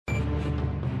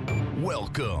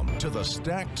Welcome to the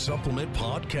Stacked Supplement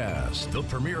Podcast, the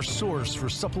premier source for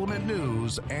supplement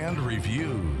news and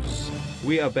reviews.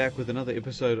 We are back with another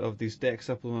episode of the Stacked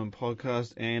Supplement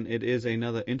Podcast, and it is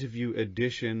another interview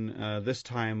edition. This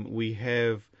time we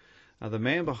have the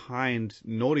man behind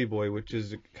Naughty Boy, which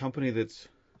is a company that's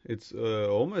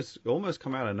almost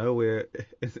come out of nowhere.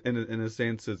 In a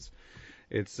sense,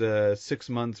 it's 6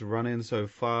 months running so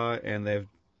far, and they've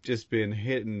just been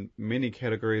hitting many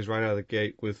categories right out of the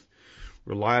gate with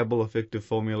reliable, effective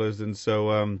formulas. And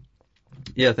so,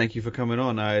 thank you for coming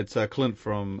on. It's Clint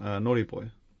from Naughty Boy.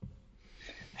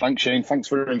 Thanks, Shane. Thanks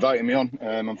for inviting me on,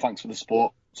 and thanks for the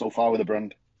support so far with the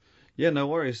brand. Yeah, no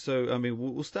worries. So, I mean,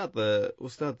 we'll start the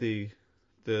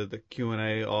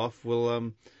Q&A off.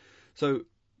 So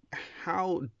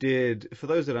how did, for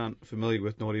those that aren't familiar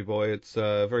with Naughty Boy, it's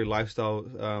a very lifestyle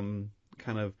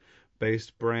kind of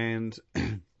based brand.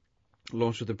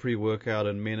 Launched with a pre-workout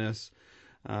and Menace,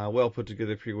 well put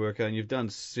together pre-workout, and you've done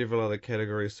several other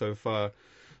categories so far.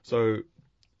 So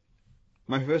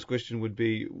my first question would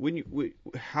be,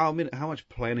 how much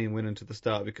planning went into the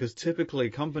start? Because typically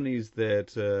companies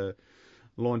that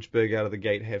launch big out of the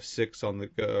gate have 6 on the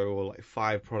go, or like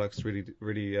 5 products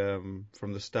ready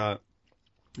from the start.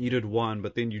 You did 1,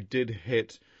 but then you did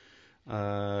hit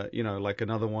like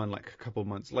another one like a couple of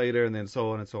months later, and then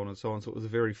so on and so on and so on. So it was a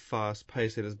very fast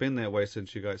pace. It has been that way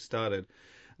since you guys started.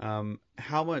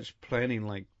 How much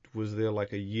planning, was there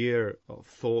like a year of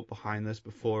thought behind this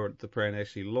before the brand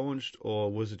actually launched,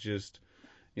 or was it just,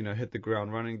 hit the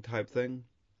ground running type thing?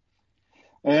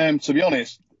 To be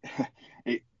honest,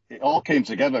 it all came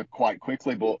together quite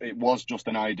quickly, but it was just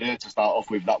an idea to start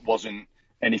off with. That wasn't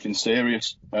anything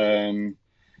serious.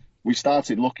 We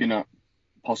started looking at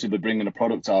possibly bringing a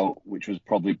product out, which was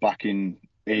probably back in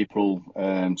April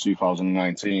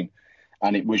 2019,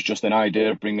 and it was just an idea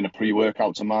of bringing a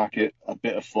pre-workout to market, a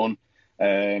bit of fun.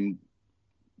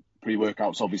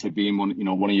 Pre-workouts obviously being one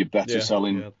of your better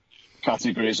selling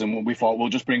categories, and we thought we'll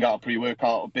just bring out a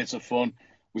pre-workout, a bit of fun.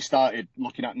 We started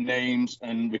looking at names,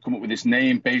 and we come up with this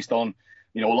name based on,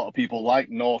 a lot of people like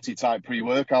naughty type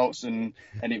pre-workouts, and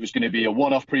it was going to be a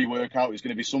one-off pre-workout. It was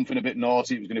going to be something a bit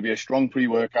naughty. It was going to be a strong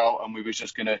pre-workout, and we was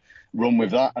just going to run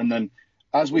with that. And then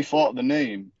as we thought of the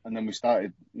name, and then we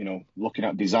started, looking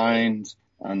at designs,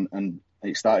 and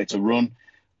it started to run,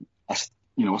 I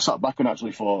sat back and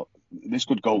actually thought this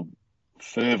could go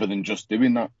further than just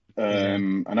doing that.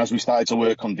 And as we started to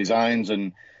work on designs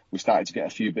and we started to get a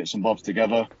few bits and bobs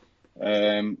together,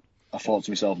 I thought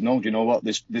to myself, no, do you know what?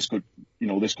 This could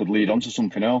lead on to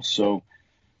something else. So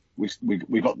we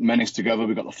got Menace together,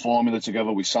 we got the formula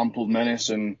together, we sampled Menace,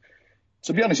 and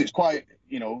to be honest, it's quite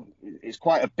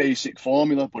a basic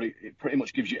formula, but it pretty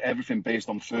much gives you everything based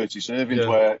on 30 servings.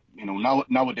 Where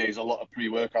nowadays a lot of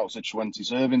pre-workouts are 20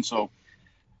 servings. So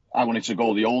I wanted to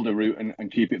go the older route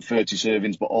and keep it 30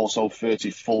 servings, but also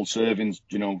 30 full servings.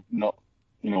 Not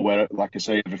where, like I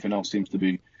say, everything else seems to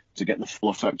be, to get the full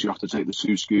effect, you have to take the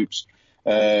 2 scoops.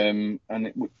 And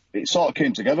it sort of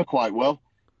came together quite well.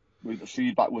 The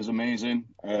feedback was amazing.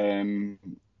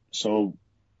 So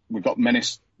we got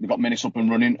Menace up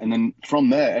and running, and then from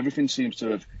there, everything seems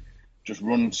to have just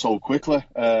run so quickly.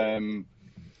 I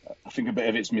think a bit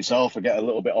of it's myself. I get a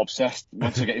little bit obsessed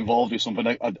once I get involved with something.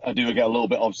 I do get a little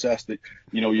bit obsessed. That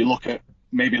you look at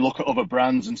other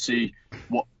brands and see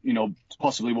what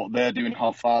possibly what they're doing,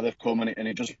 how far they've come, and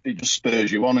it just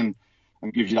spurs you on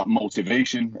and gives you that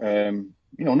motivation.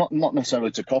 Not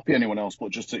necessarily to copy anyone else, but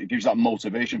just it gives that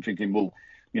motivation, thinking, well,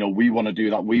 we want to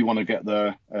do that, we want to get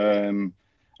there,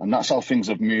 and that's how things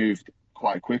have moved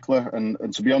quite quickly. And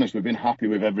to be honest, we've been happy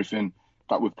with everything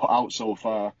that we've put out so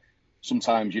far.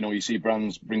 Sometimes you see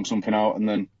brands bring something out, and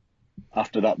then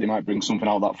after that they might bring something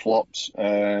out that flops,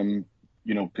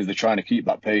 because they're trying to keep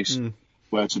that pace.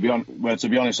 Where to be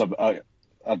honest,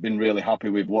 I've been really happy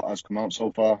with what has come out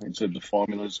so far in terms of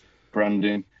formulas,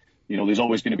 branding. There's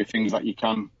always going to be things that you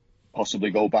can possibly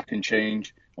go back and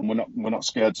change, and we're not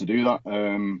scared to do that.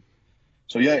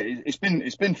 So yeah, it's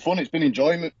been fun. It's been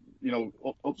enjoyment.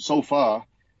 Up so far,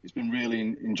 it's been really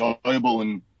enjoyable,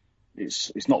 and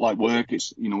it's not like work.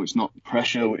 It's not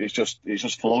pressure. It's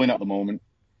just flowing at the moment.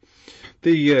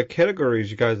 The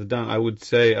categories you guys have done, I would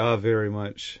say,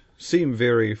 seem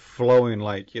very flowing,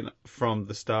 from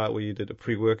the start where you did a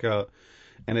pre-workout,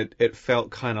 and it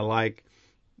felt kind of like,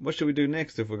 what should we do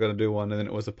next if we're going to do one? And then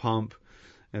it was a pump,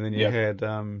 and then you had,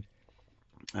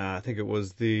 I think it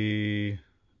was you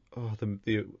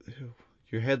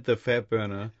had the fat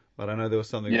burner, but I know there was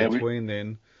something between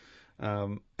then.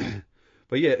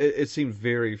 But yeah, it seemed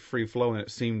very free flowing. It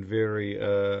seemed very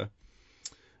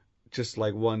just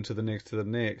like one to the next to the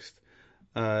next.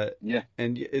 Yeah.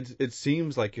 And it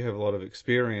seems like you have a lot of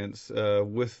experience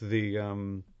with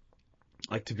the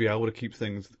like to be able to keep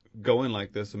things going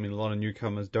like this. I mean, a lot of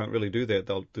newcomers don't really do that.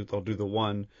 They'll do the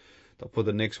one, they'll put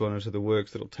the next one into the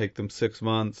works. That'll take them 6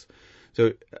 months.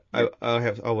 So I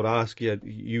would ask,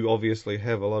 you obviously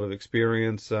have a lot of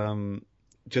experience,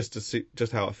 just to see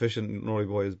just how efficient Naughty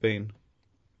Boy has been.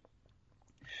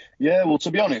 Yeah, well,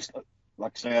 to be honest,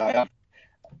 like I say, I have,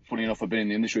 funny enough, I've been in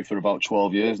the industry for about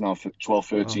 12 years now, for 12,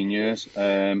 13 years.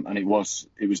 And it was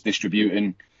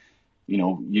distributing,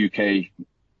 UK,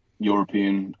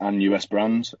 European and US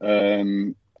brands.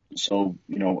 So,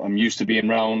 I'm used to being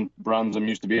around brands. I'm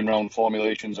used to being around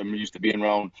formulations. I'm used to being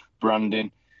around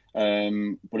branding.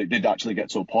 But it did actually get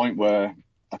to a point where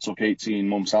I took 18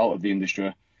 months out of the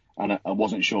industry, and I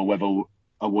wasn't sure whether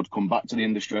I would come back to the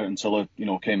industry until I,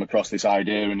 came across this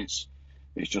idea, and it's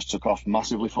just took off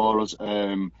massively for us.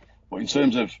 But in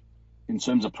terms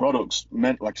of products,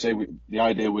 like I say, the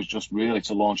idea was just really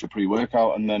to launch a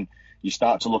pre-workout, and then you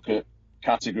start to look at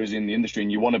categories in the industry,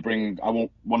 and I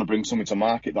want to bring something to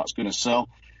market that's going to sell.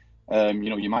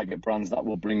 You might get brands that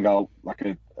will bring out like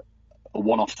a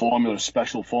one-off formula, a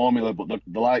special formula, but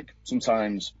they're like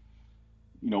sometimes,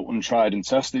 untried and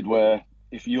tested, where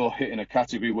if you're hitting a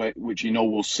category which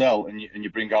will sell, and you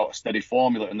bring out a steady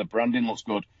formula and the branding looks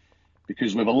good,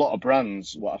 because with a lot of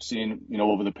brands, what I've seen,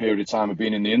 over the period of time of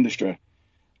being in the industry,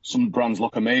 some brands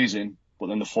look amazing, but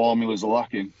then the formulas are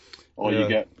lacking, or you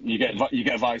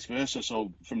get vice versa.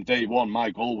 So from day one, my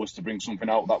goal was to bring something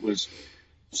out that was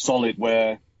solid,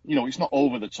 where it's not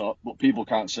over the top, but people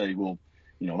can't say, well,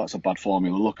 that's a bad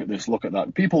formula. Look at this, look at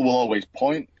that. People will always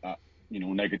point at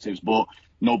negatives, but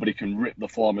nobody can rip the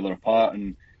formula apart.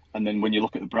 And then when you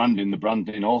look at the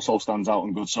branding also stands out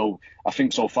and good. So I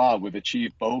think so far we've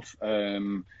achieved both.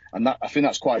 And I think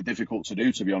that's quite difficult to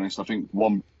do, to be honest. I think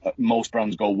most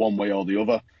brands go one way or the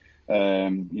other.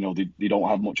 They don't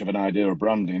have much of an idea of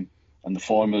branding, and the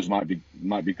formulas might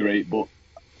be great. But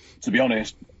to be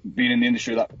honest, being in the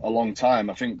industry a long time,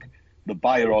 I think the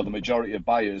buyer, or the majority of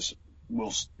buyers,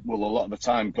 will a lot of the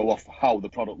time go off how the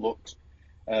product looks.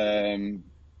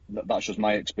 That's just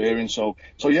my experience. So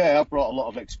yeah, I've brought a lot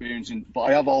of experience in, but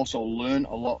I have also learned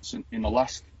a lot in the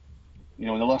last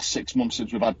 6 months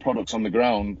since we've had products on the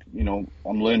ground.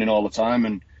 I'm learning all the time,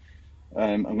 and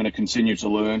I'm going to continue to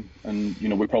learn. And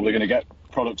we're probably going to get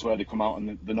products where they come out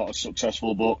and they're not as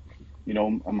successful, but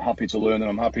I'm happy to learn, and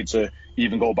I'm happy to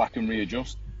even go back and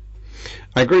readjust.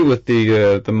 I agree with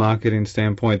the marketing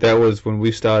standpoint. That was when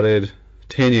we started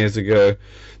 10 years ago.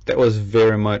 That was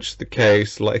very much the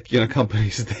case. Like,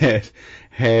 companies that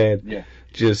had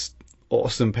just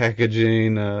awesome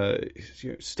packaging,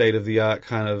 state of the art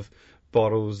kind of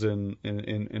bottles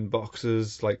in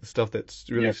boxes, like the stuff that's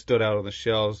really stood out on the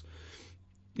shelves.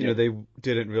 They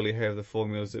didn't really have the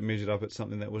formulas that measured up at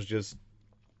something that was just,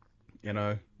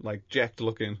 like jacked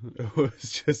looking. It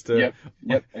was just a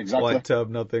exactly. white tub,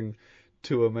 nothing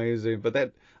too amazing. But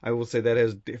that, I will say, that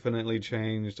has definitely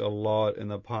changed a lot in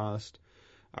the past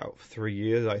 3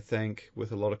 years, I think,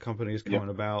 with a lot of companies coming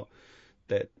about,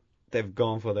 that they've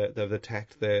gone for that, they've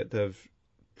attacked that, they've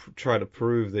tried to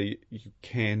prove that you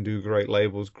can do great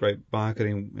labels, great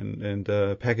marketing and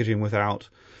packaging without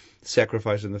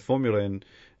sacrificing the formula, and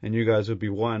you guys would be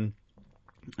one,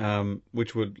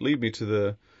 which would lead me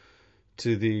to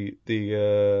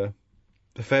the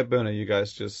fat burner. You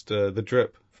guys just the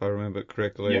drip, if I remember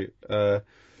correctly.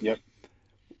 Yep.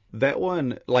 That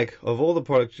one, like, of all the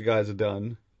products you guys have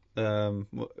done, and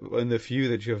the few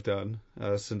that you have done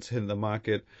since hitting the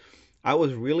market, I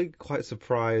was really quite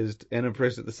surprised and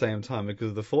impressed at the same time,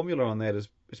 because the formula on that is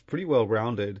pretty well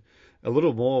rounded, a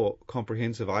little more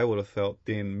comprehensive, I would have felt,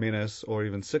 than Menace or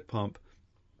even Sick Pump,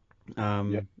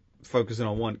 focusing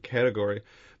on one category.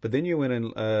 But then you went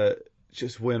and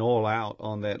just went all out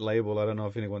on that label. I don't know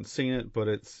if anyone's seen it, but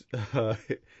it's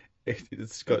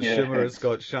it's got shimmer, it's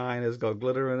got shine, it's got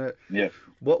glitter in it. Yeah.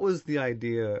 What was the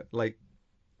idea? Like,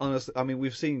 honestly, I mean,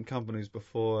 we've seen companies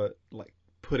before, like,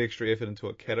 put extra effort into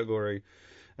a category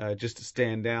just to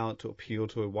stand out, to appeal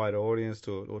to a wider audience,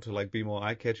 or to like be more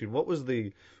eye-catching. What was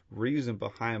the reason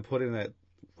behind putting that,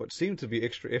 what seemed to be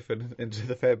extra effort, into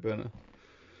the fat burner?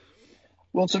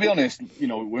 Well, to be honest, if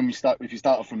you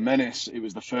started from Menace, it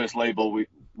was the first label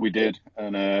we did,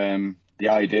 and the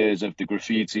ideas of the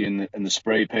graffiti and the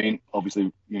spray paint,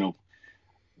 obviously,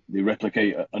 they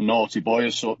replicate a Naughty Boy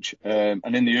as such.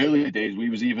 And in the early days, we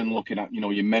was even looking at,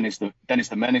 your Menace, Dennis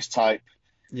the Menace type,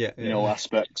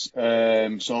 aspects.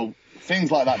 So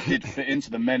things like that did fit into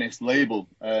the Menace label.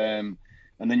 And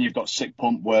then you've got Sick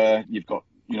Pump, where you've got,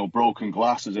 broken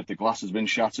glass, as if the glass has been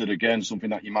shattered. Again, something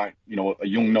that you might, a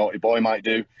young naughty boy might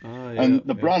do. And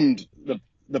the brand,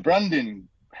 the branding,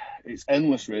 it's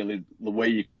endless really, the way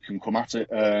you can come at it.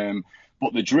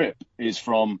 But the drip is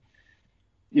from,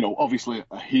 obviously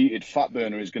a heated fat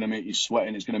burner is going to make you sweat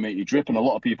and it's going to make you drip. And a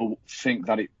lot of people think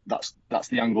that that's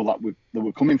the angle that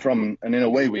we're coming from. And in a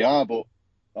way we are, but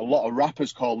a lot of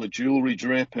rappers call the jewelry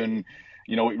drip, and,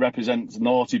 it represents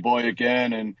naughty boy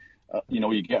again. And,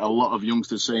 you get a lot of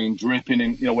youngsters saying dripping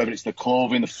in, whether it's the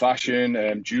clothing, the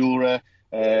fashion, jewelry,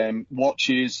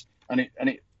 watches, and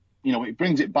it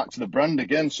brings it back to the brand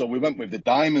again. So we went with the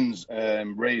diamonds,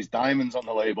 raised diamonds on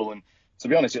the label, and to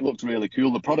be honest, it looked really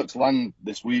cool. The products land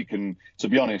this week, and to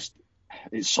be honest,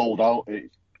 it's sold out.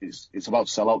 It's about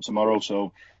to sell out tomorrow,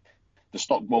 so the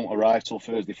stock won't arrive till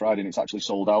Thursday, Friday, and it's actually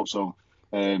sold out. So,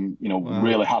 wow.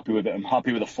 Really happy with it. I'm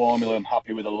happy with the formula. I'm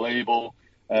happy with the label.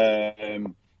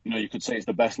 You could say it's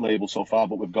the best label so far,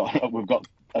 but we've got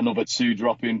another 2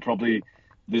 dropping probably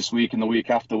this week and the week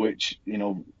after, which,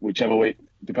 whichever way,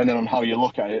 depending on how you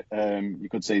look at it, you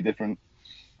could say different.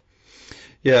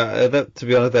 Yeah, to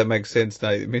be honest, that makes sense.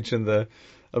 Now you mentioned to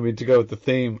go with the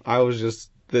theme, it was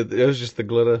just the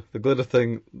glitter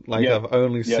thing. Like, yeah. I've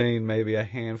only seen maybe a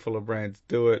handful of brands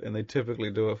do it, and they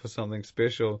typically do it for something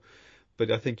special. But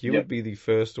I think you would be the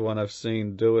first one I've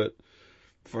seen do it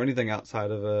for anything outside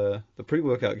of the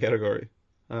pre-workout category.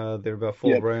 There are about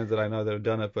 4 brands that I know that have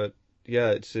done it, but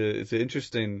yeah, it's an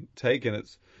interesting take, and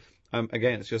it's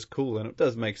again, it's just cool, and it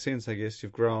does make sense. I guess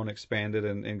you've grown, expanded,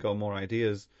 and got more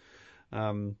ideas.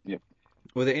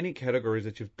 Were there any categories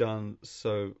that you've done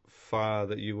so far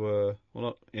that you were, well,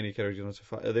 not any categories you've done so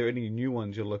far, are there any new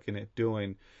ones you're looking at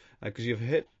doing? Because you've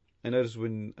hit, I noticed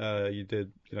when you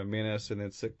did, Menace and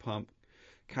then Sick Pump,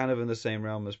 kind of in the same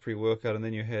realm as pre-workout, and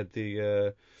then you had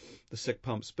the Sick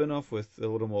Pump spin-off with a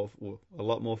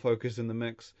lot more focus in the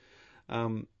mix.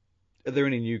 Are there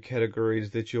any new categories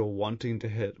that you're wanting to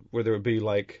hit, whether it be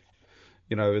like,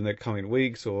 in the coming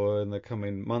weeks or in the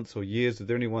coming months or years? Is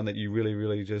there anyone that you really,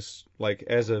 really just, like,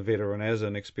 as a veteran, as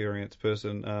an experienced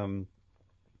person,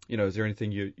 is there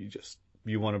anything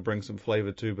you want to bring some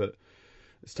flavor to, but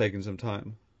it's taken some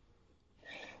time?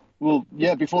 Well,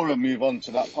 yeah, before I move on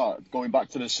to that part, going back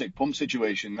to the Sick Pump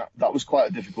situation, that was quite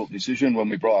a difficult decision when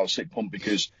we brought out Sick Pump,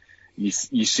 because you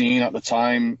seen at the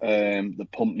time the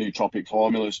pump nootropic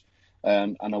formulas,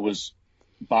 and I was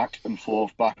back and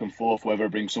forth, whether I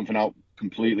bring something out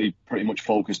completely pretty much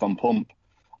focused on pump,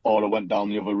 or I went down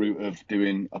the other route of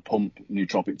doing a pump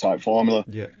nootropic type formula.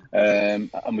 Yeah.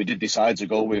 And we did decide to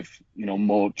go with,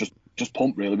 more just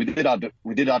pump really. We did add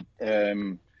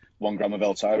 1 gram of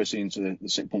L-tyrosine to the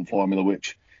Sick Pump formula,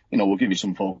 which, will give you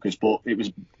some focus. But it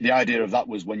was, the idea of that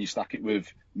was when you stack it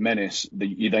with Menace,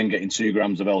 you're then getting 2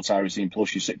 grams of L-tyrosine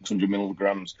plus your 600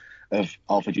 milligrams of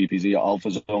alpha GPZ or alpha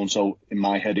zone. So in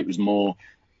my head, it was more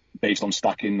based on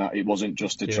stacking, that it wasn't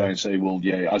just to try and say, well,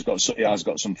 it has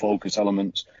got some focus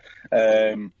elements.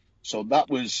 So that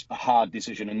was a hard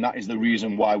decision, and that is the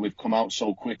reason why we've come out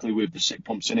so quickly with the Sick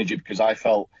Pump Synergy, because I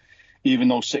felt, even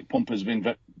though Sick Pump has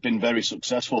been very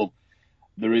successful,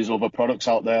 there is other products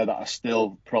out there that are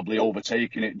still probably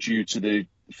overtaking it due to the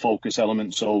focus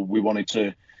element. So we wanted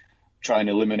to try and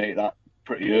eliminate that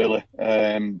pretty early.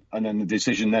 And then the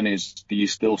decision then is, do you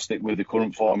still stick with the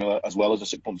current formula as well as the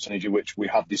Sick Pump Synergy, which we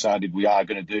have decided we are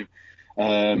going to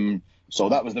do. So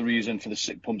that was the reason for the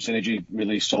Sick Pump Synergy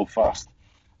release so fast.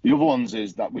 The other ones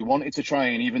is that we wanted to try,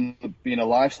 and even being a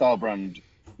lifestyle brand,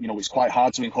 it's quite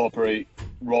hard to incorporate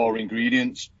raw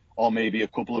ingredients, or maybe a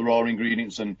couple of raw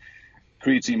ingredients. And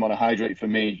creatine monohydrate for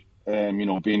me,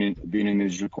 being in the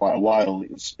industry quite a while,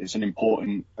 it's an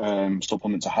important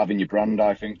supplement to have in your brand,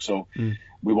 I think. So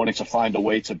we wanted to find a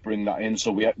way to bring that in.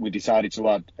 So we decided to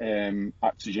add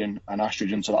Actigen and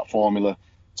Astrogen to that formula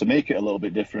to make it a little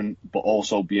bit different, but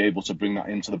also be able to bring that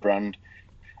into the brand.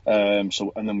 And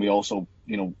then we also,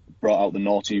 brought out the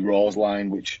Naughty Raws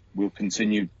line, which will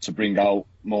continue to bring out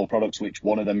more products, which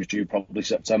one of them is due probably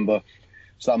September.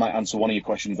 So that might answer one of your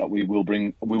questions that we will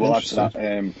add to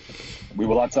that. We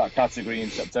will add to that category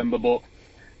in September. But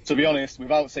to be honest,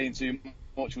 without saying too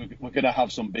much, we're going to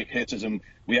have some big hitters, and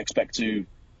we expect to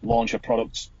launch a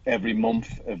product every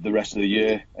month of the rest of the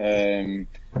year.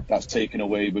 That's taken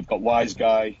away. We've got Wise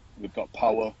Guy, we've got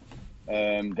Power.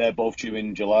 They're both due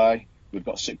in July. We've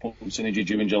got Sick Pump Synergy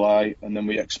due in July, and then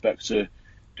we expect to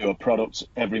do a product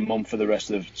every month for the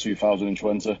rest of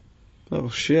 2020. Oh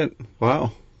shit!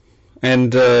 Wow.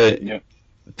 And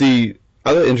the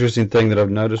other interesting thing that I've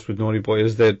noticed with Naughty Boy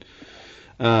is that,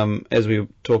 as we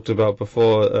talked about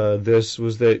before, this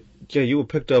was that you were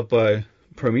picked up by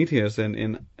Prometheus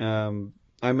in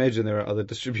I imagine there are other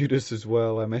distributors as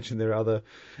well. I imagine there are other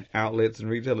outlets and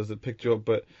retailers that picked you up,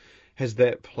 but has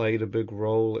that played a big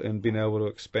role in being able to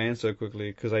expand so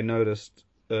quickly? Because I noticed,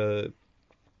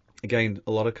 again,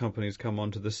 a lot of companies come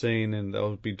onto the scene and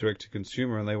they'll be direct to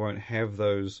consumer and they won't have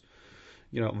those,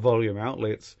 volume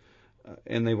outlets,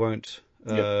 and they won't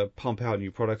pump out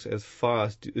new products as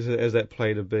fast. Has that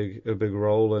played a big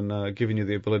role in giving you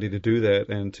the ability to do that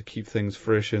and to keep things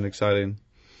fresh and exciting?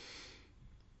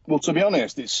 Well, to be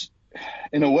honest, it's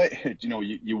in a way,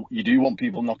 you do want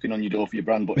people knocking on your door for your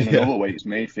brand, but in another way, it's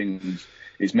made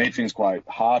things quite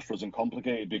hard for us and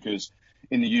complicated, because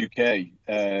in the UK,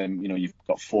 you've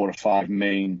got 4 or 5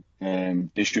 main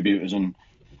distributors, and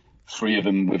 3 of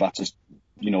them we've had to,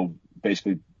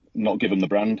 basically not give them the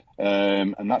brand,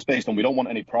 and that's based on we don't want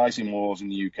any pricing wars in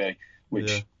the UK,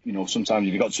 which sometimes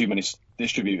if you've got too many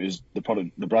distributors, the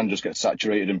brand just gets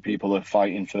saturated and people are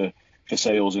fighting for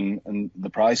sales, and the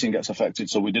pricing gets affected.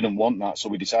 So we didn't want that. So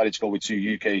we decided to go with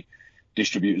 2 UK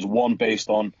distributors. One based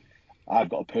on I've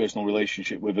got a personal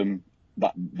relationship with them,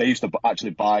 that they used to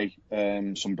actually buy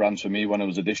some brands for me when I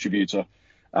was a distributor,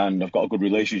 and I've got a good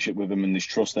relationship with them and there's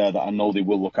trust there that I know they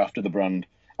will look after the brand,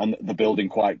 and they're building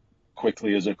quite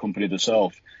quickly as a company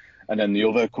themselves. And then the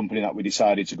other company that we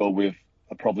decided to go with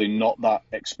are probably not that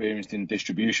experienced in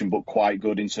distribution, but quite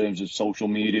good in terms of social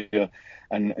media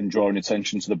and drawing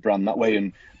attention to the brand that way.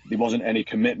 And there wasn't any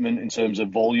commitment in terms of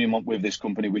volume with this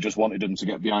company. We just wanted them to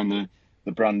get behind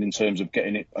the brand in terms of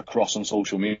getting it across on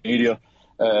social media.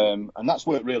 And that's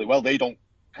worked really well. They don't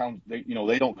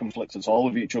conflict at all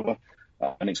with each other,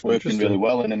 and it's working really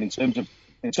well. And then in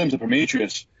terms of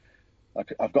Prometheus,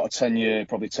 I've got a 10-year,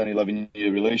 probably 10,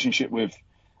 11-year relationship with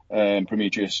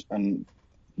Prometheus, and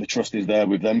the trust is there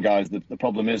with them guys. The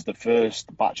problem is the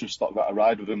first batch of stock that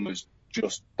arrived with them was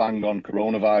just bang on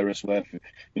coronavirus, where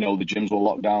the gyms were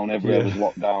locked down, everywhere was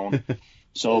locked down.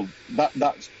 So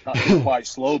that's been quite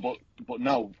slow, but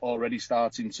now already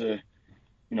starting to,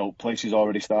 places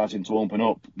already starting to open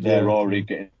up. They're already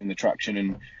getting the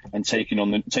traction and taking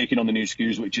on the new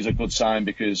SKUs, which is a good sign,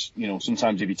 because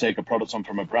sometimes if you take a product on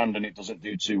from a brand and it doesn't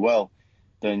do too well,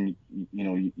 then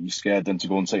you're scared then to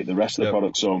go and take the rest of the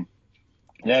product. So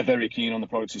they're very keen on the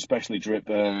products, especially Drip.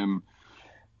 They're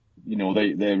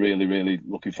really, really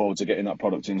looking forward to getting that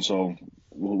product in. So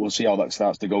we'll see how that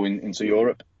starts to go into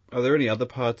Europe. Are there any other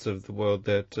parts of the world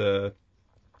that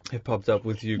have popped up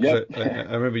with you?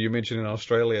 I remember you mentioned in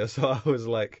Australia, so I was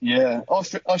like... Yeah,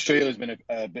 Australia's been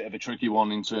a bit of a tricky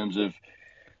one in terms of...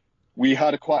 We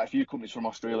had quite a few companies from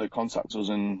Australia contact us,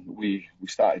 and we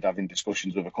started having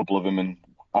discussions with a couple of them, and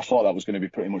I thought that was going to be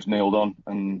pretty much nailed on.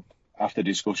 And after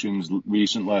discussions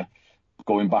recently,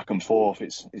 going back and forth,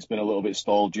 it's been a little bit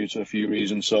stalled due to a few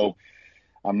reasons. So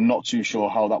I'm not too sure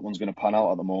how that one's going to pan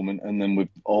out at the moment. And then we've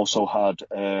also had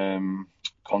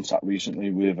contact recently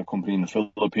with a company in the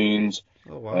Philippines.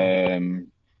 Oh, wow. In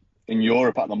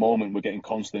Europe at the moment, we're getting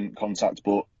constant contact,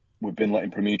 but we've been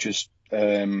letting Prometheus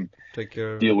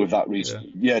deal with that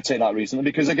recently. Take that recently.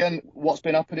 Because again, what's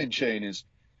been happening, Shane, is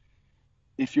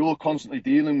if you're constantly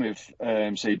dealing with,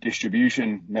 say,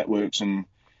 distribution networks and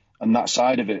that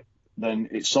side of it, then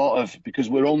it's sort of, because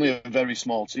we're only a very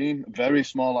small team, very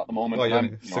small at the moment. Oh, yeah,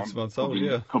 6 months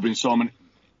old, covering so many.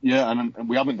 Yeah, and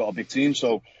we haven't got a big team,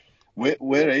 so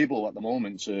we're able at the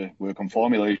moment to work on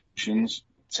formulations,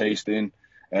 tasting,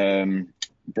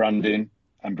 branding,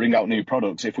 and bring out new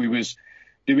products. If we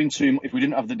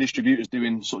didn't have the distributors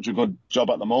doing such a good job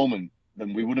at the moment,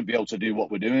 then we wouldn't be able to do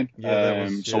what we're doing.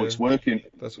 So it's working.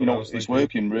 It's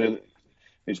working really.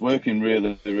 It's working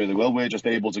really, really well. We're just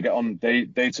able to get on day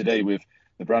to day with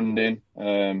the branding,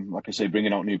 like I say,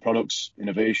 bringing out new products,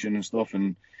 innovation and stuff,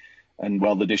 and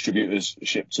while the distributors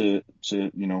ship to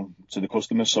the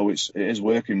customers. So it is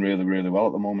working really, really well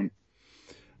at the moment.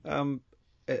 The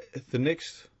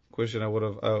next question I would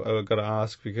have got to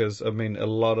ask, because I mean a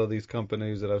lot of these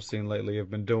companies that I've seen lately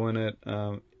have been doing it.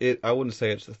 I wouldn't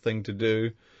say it's the thing to do,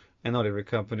 and not every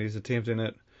company is attempting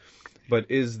it. But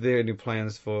is there any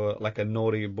plans for like a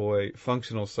Naughty Boy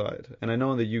functional side? And I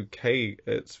know in the UK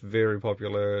it's very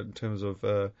popular in terms of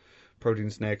protein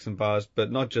snacks and bars,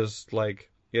 but not just like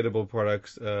edible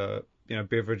products,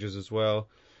 beverages as well.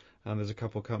 There's a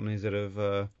couple of companies that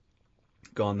have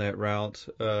gone that route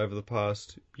over the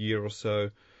past year or so.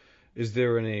 Is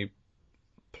there any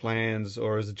plans,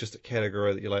 or is it just a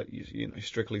category that you like,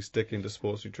 strictly sticking to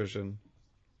sports nutrition?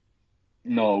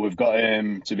 No, we've got,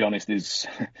 to be honest,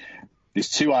 there's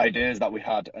 2 ideas that we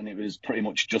had, and it was pretty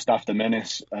much just after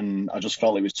Menace, and I just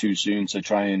felt it was too soon to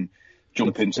try and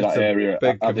jump into that area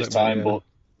at this time.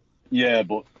 Yeah.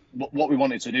 But what we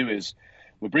wanted to do is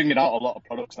we're bringing out a lot of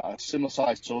products that are similar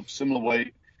size tubs, similar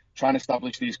weight, trying to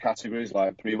establish these categories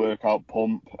like pre-workout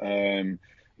pump.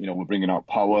 We're bringing out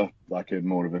power, like a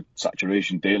more of a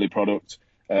saturation daily product.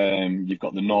 You've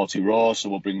got the Naughty Raw, so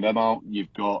we'll bring them out.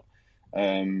 You've got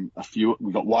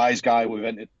we've got Wise Guy.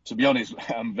 To be honest,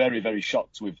 I'm very, very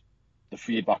shocked with the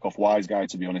feedback off Wise Guy,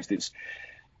 to be honest.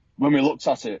 When we looked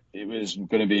at it, it was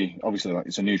going to be, obviously, like,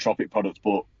 it's a nootropic product,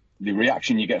 but the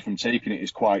reaction you get from taking it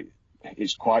is quite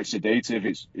sedative.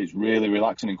 It's really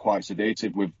relaxing and quite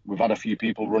sedative. We've had a few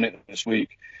people run it this week,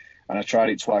 and I tried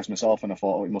it twice myself, and I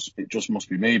thought, it just must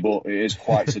be me, but it is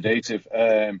quite sedative.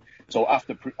 So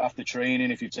after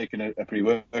training, if you've taken a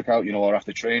pre-workout, or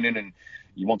after training, and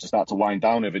you want to start to wind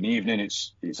down of an evening,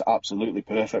 it's absolutely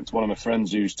perfect. One of my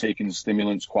friends who's taking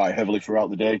stimulants quite heavily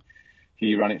throughout the day,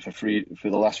 he ran it for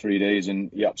the last 3 days, and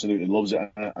he absolutely loves it,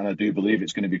 and I do believe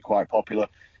it's going to be quite popular.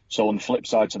 So on the flip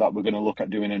side to that, we're going to look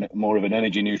at doing more of an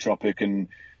energy nootropic, and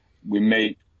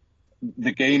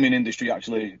the gaming industry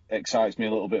actually excites me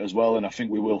a little bit as well, and I think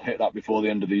we will hit that before the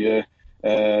end of the year.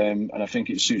 And I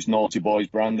think it suits Naughty Boy's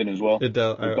branding as well. It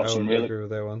does. I would agree with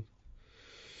that one.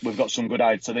 We've got some good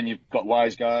ideas. So then you've got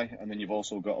Wise Guy, and then you've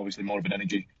also got obviously more of an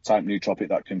energy type nootropic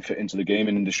that can fit into the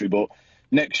gaming industry. But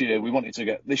next year, we wanted to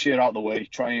get this year out of the way,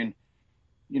 try and,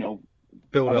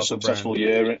 build have up a successful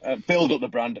year, build up the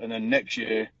brand, and then next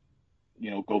year,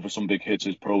 go for some big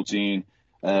hitters, protein,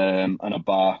 and a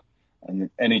bar.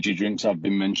 And energy drinks have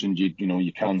been mentioned,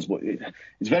 your cans, but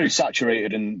it's very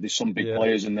saturated, and there's some big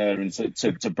players in there, and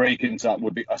to break into that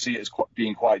I see it as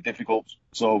being quite difficult.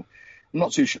 So I'm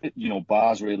not too sure,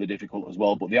 bars really difficult as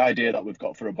well, but the idea that we've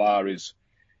got for a bar is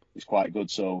quite good.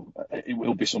 So it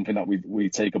will be something that we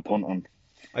take a punt on.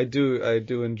 I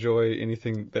do enjoy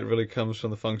anything that really comes from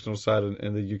the functional side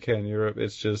in the UK and Europe.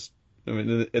 It's just,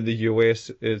 in the US,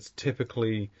 it's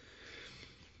typically,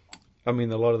 a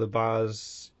lot of the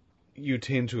bars you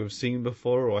tend to have seen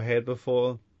before or had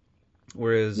before,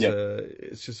 whereas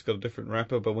it's just got a different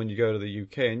wrapper. But when you go to the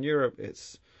UK and Europe,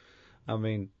 it's, some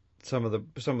of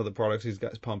the products these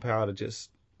guys pump out are just,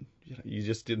 you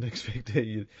just didn't expect it.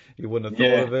 You wouldn't have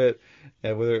thought of it,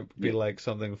 whether it be like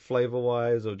something flavor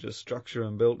wise or just structure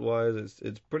and build wise.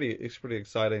 It's pretty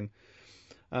exciting.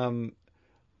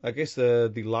 I guess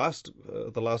the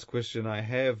last question I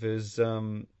have is,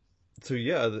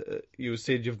 you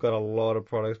said you've got a lot of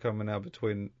products coming out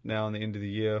between now and the end of the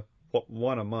year.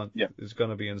 One a month is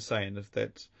going to be insane. If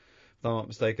I'm not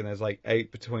mistaken, there's like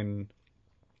 8 between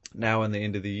now and the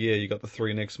end of the year. You got the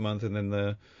 3 next month, and then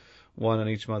the 1 in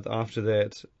each month after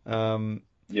that.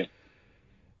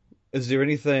 Is there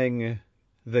anything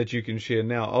that you can share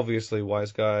now? Obviously,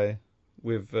 Wise Guy,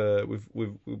 we've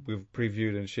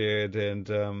previewed and shared,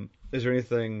 and is there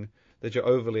anything that you're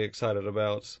overly excited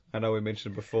about? I know we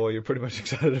mentioned before you're pretty much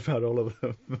excited about all of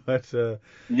them, but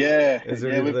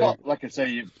we've got, like I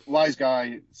say, Wise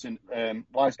Guy, Sick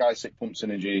Pump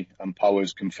Synergy, and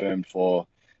Powers confirmed for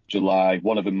July.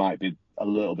 One of them might be a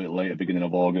little bit later, beginning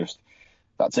of August.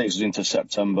 That takes us into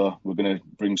September. We're going to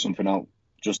bring something out,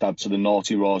 just add to the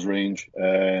Naughty Raws range,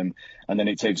 and then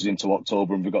it takes us into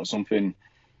October, and we've got something.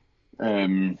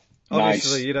 Obviously,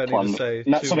 nice you don't planned. need to say too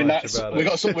much about it. We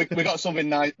got something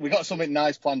nice. We got something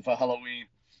nice planned for Halloween.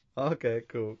 Okay,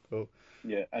 cool.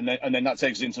 Yeah, and then that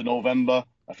takes us into November.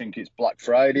 I think it's Black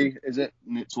Friday, is it?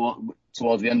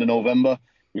 Towards the end of November,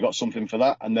 we got something for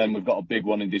that, and then we've got a big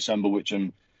one in December, which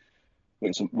I'm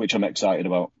excited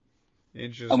about.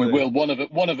 Interesting. And we will one of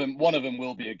them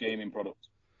will be a gaming product.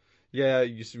 Yeah,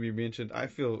 you mentioned. I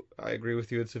agree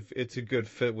with you. It's a good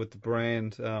fit with the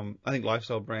brand. I think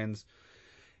lifestyle brands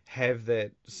have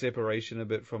that separation a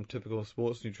bit from typical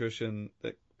sports nutrition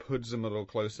that puts them a little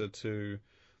closer to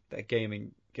that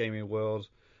gaming world,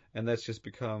 and that's just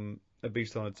become a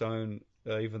beast on its own.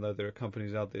 Even though there are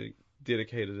companies out there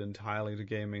dedicated entirely to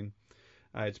gaming,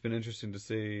 it's been interesting to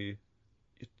see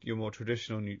your more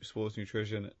traditional sports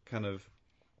nutrition kind of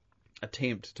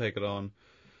attempt to take it on.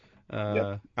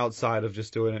 Outside of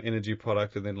just doing an energy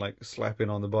product and then like slapping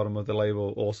on the bottom of the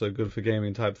label, also good for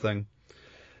gaming type thing.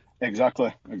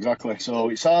 Exactly. So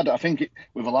it's hard. I think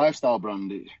with a lifestyle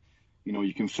brand,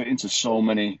 you can fit into so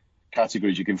many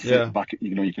categories. You can fit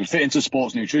you can fit into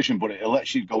sports nutrition, but it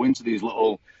lets you go into these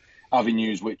little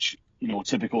avenues which, a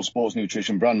typical sports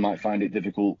nutrition brand might find it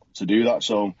difficult to do that.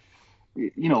 So,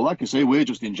 like I say, we're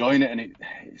just enjoying it, and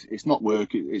it's not work.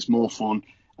 It's more fun,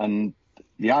 and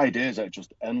the ideas are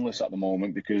just endless at the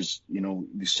moment because,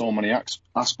 there's so many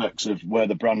aspects of where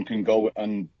the brand can go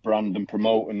and brand and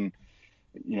promote, and,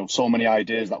 so many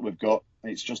ideas that we've got.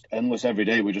 It's just endless every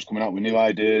day. We're just coming out with new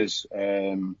ideas,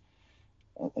 and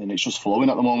it's just flowing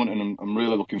at the moment, and I'm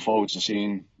really looking forward to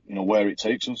seeing, where it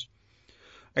takes us.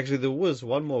 Actually, there was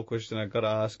one more question I got to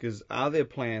ask: is are there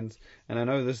plans? And I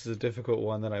know this is a difficult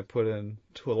one that I put in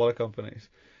to a lot of companies.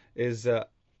 Is well,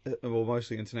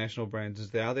 mostly international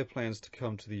brands. Are there plans to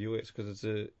come to the US? Because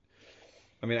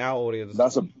I mean, our audience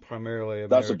That's a primarily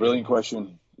that's a American. brilliant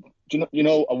question. Do you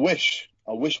know?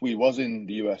 I wish we was in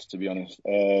the US, to be honest.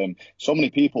 So many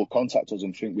people contact us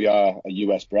and think we are a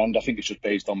US brand. I think it's just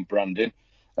based on branding.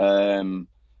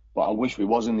 But I wish we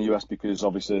was in the US because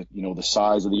obviously, the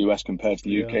size of the US compared to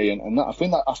the UK, and that,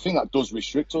 I think that does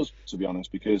restrict us, to be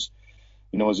honest, because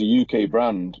as a UK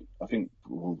brand, I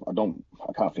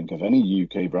can't think of any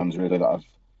UK brands really that have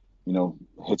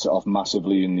hit it off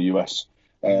massively in the US.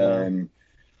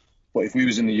 But if we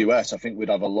was in the US, I think we'd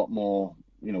have a lot more.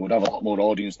 We'd have a lot more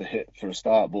audience to hit for a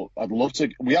start. But I'd love to.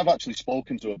 We have actually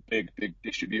spoken to a big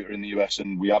distributor in the US,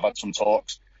 and we have had some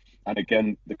talks. And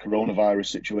again, the coronavirus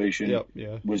situation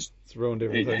was ruined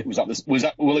everything. It was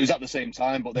at the same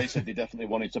time, but they said they definitely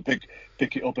wanted to pick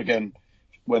it up again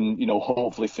when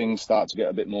hopefully things start to get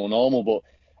a bit more normal. But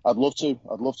I'd love to.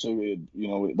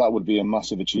 That would be a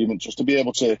massive achievement just to be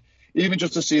able to, even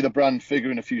just to see the brand figure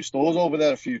in a few stores over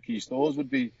there, a few key stores would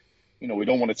be. We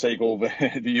don't want to take over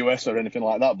the US or anything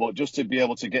like that, but just to be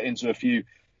able to get into a few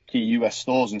key US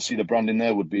stores and see the brand in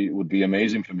there would be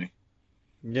amazing for me.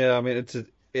 Yeah, I mean it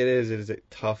is a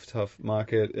tough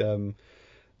market.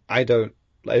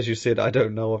 As you said, I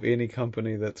don't know of any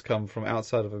company that's come from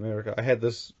outside of America. I had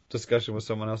this discussion with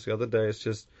someone else the other day. It's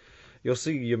just you'll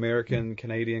see American,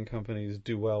 Canadian companies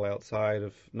do well outside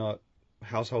of, not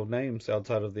household names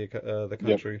outside of the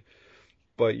country. Yep.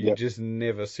 But you just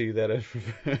never see that in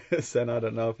reverse, and I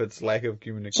don't know if it's lack of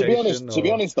communication. To be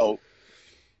honest,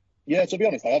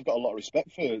 I have got a lot of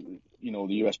respect for the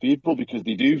US people because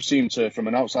they do seem to, from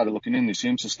an outsider looking in, they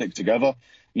seem to stick together.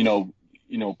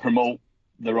 Promote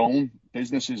their own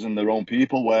businesses and their own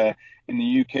people. Where in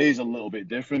the UK is a little bit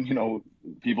different.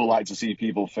 People like to see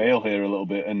people fail here a little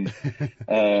bit, and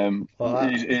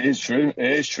it is true.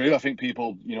 It is true. I think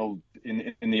people,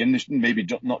 in the industry, maybe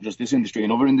not just this industry,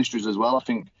 in other industries as well, I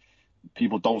think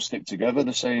people don't stick together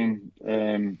the same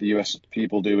the US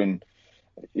people do. And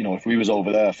if we was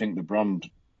over there, I think the brand,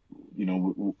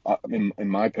 in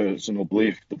my personal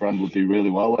belief, the brand would do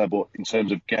really well there. But in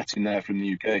terms of getting there from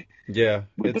the UK,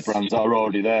 with the brands that are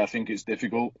already there, I think it's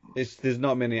difficult. There's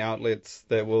not many outlets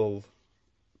that will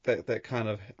that kind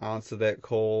of answer that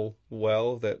call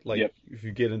well. That if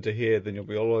you get into here, then you'll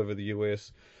be all over the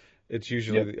US. It's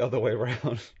usually the other way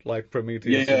around. Like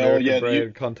Prometheus, American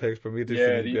brand, Context, Prometheus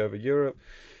should be over Europe,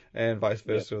 and vice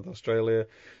versa with Australia.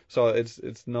 So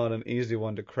it's not an easy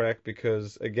one to crack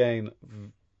because, again,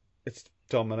 it's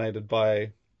dominated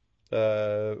by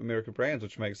American brands,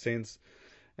 which makes sense,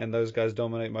 and those guys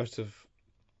dominate most of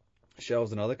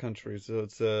shelves in other countries.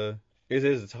 So it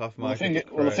is a tough market.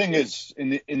 The thing is,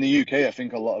 in the UK, I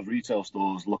think a lot of retail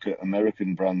stores look at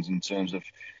American brands in terms of.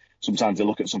 Sometimes they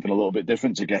look at something a little bit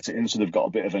different to get it in, so they've got a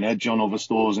bit of an edge on other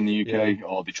stores in the UK,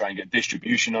 or they try and get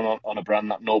distribution on a brand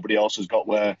that nobody else has got,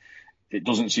 where it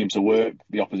doesn't seem to work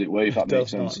the opposite way, if that makes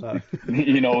sense.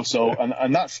 No. So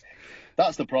and that's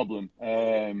the problem.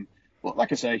 But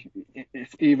like I say,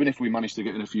 even if we manage to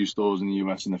get in a few stores in the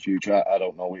US in the future, I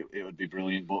don't know, it would be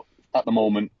brilliant. But at the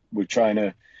moment, we're trying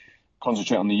to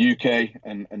concentrate on the UK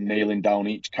and nailing down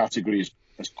each category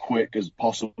as quick as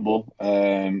possible.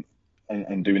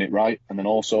 And doing it right, and then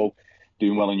also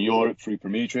doing well in Europe through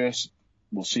Prometheus.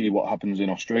 We'll see what happens in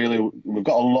Australia. We've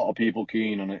got a lot of people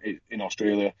keen on it in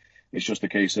Australia. It's just a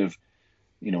case of,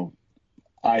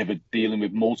 either dealing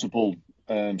with multiple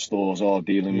stores or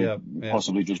dealing with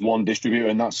possibly just one distributor,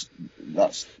 and that's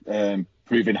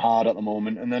proving hard at the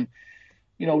moment. And then,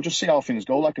 just see how things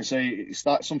go. Like I say,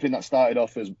 something that started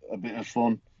off as a bit of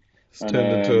fun. It's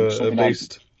turned into a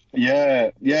beast.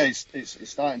 It's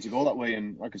starting to go that way,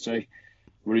 and like I say,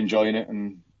 we're enjoying it,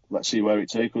 and let's see where it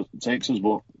takes us.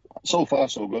 But so far,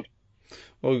 so good.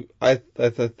 Well, I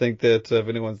think that if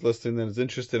anyone's listening that is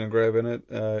interested in grabbing it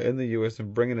in the US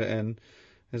and bringing it in,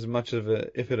 as much of an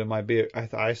effort it might be,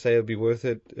 I say it'd be worth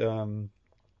it. Of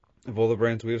all the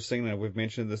brands we've seen, and we've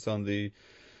mentioned this on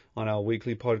our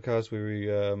weekly podcast where we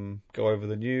go over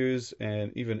the news,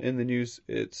 and even in the news,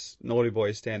 it's Naughty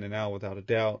Boy standing out without a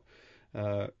doubt.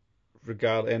 And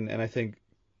I think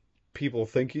people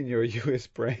thinking you're a US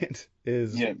brand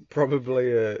is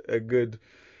probably a good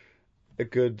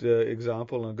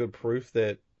example and good proof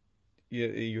that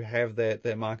you have that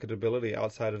marketability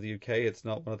outside of the UK. It's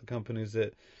not one of the companies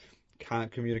that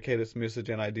can't communicate its message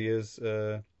and ideas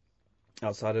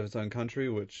outside of its own country,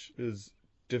 which is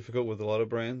difficult with a lot of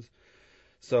brands.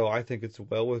 So I think it's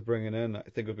well worth bringing in. I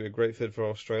think it would be a great fit for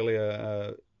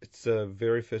Australia. it's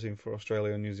very fitting for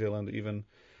Australia and New Zealand even.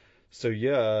 So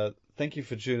yeah, thank you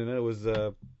for tuning in. It was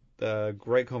a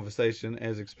great conversation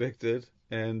as expected,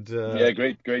 and yeah,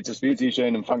 great to speak to you,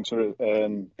 Shane, and thanks for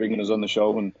bringing us on the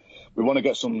show. And we want to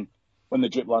get some, when the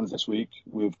drip lands this week,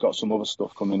 we've got some other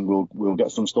stuff coming. We'll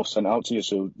get some stuff sent out to you,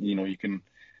 so you can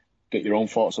get your own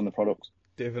thoughts on the product.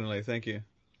 Definitely, thank you.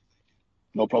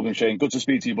 No problem, Shane. Good to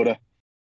speak to you, brother.